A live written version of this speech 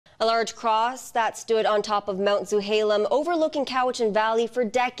A large cross that stood on top of Mount Tzouhalem overlooking Cowichan Valley for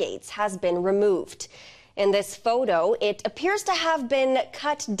decades has been removed. In this photo, it appears to have been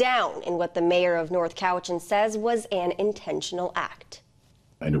cut down in what the mayor of North Cowichan says was an intentional act.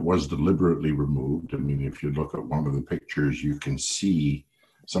 And it was deliberately removed. I mean, if you look at one of the pictures, you can see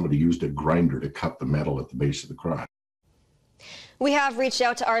somebody used a grinder to cut the metal at the base of the cross. We have reached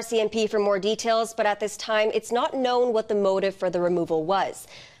out to RCMP for more details, but at this time, it's not known what the motive for the removal was.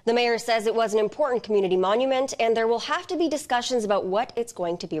 The mayor says it was an important community monument, and there will have to be discussions about what it's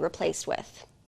going to be replaced with.